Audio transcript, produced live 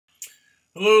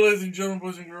Hello, ladies and gentlemen,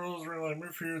 boys and girls. Randall M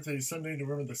here. Today's Sunday,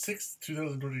 November the 6th,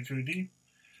 2022 AD.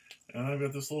 And I've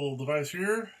got this little device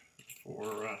here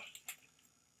for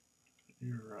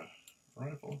your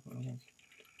rifle. I'm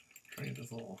trying to get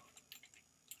this little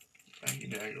baggy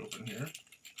bag open here.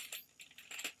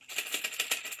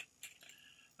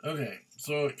 Okay,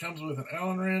 so it comes with an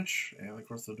Allen wrench and, of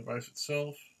course, the device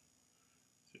itself.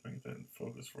 See if I can get that in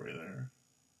focus for you there.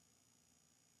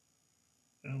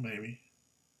 Oh, maybe.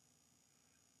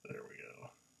 There we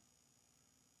go.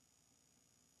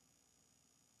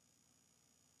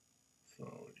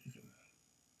 So you can,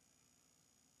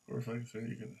 of course, like I said,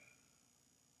 you can,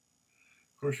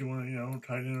 of course, you want to,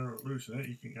 tighten it or loosen it.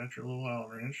 You can got your little Allen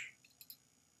wrench.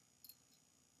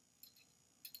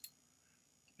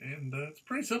 And it's a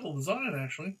pretty simple design,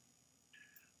 actually.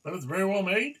 But it's very well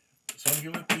made. So I'm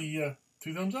giving it the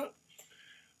 2 thumbs up.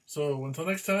 So until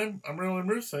next time, I'm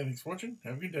RandallMatthewRueff saying thanks for watching.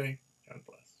 Have a good day. God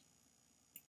bless.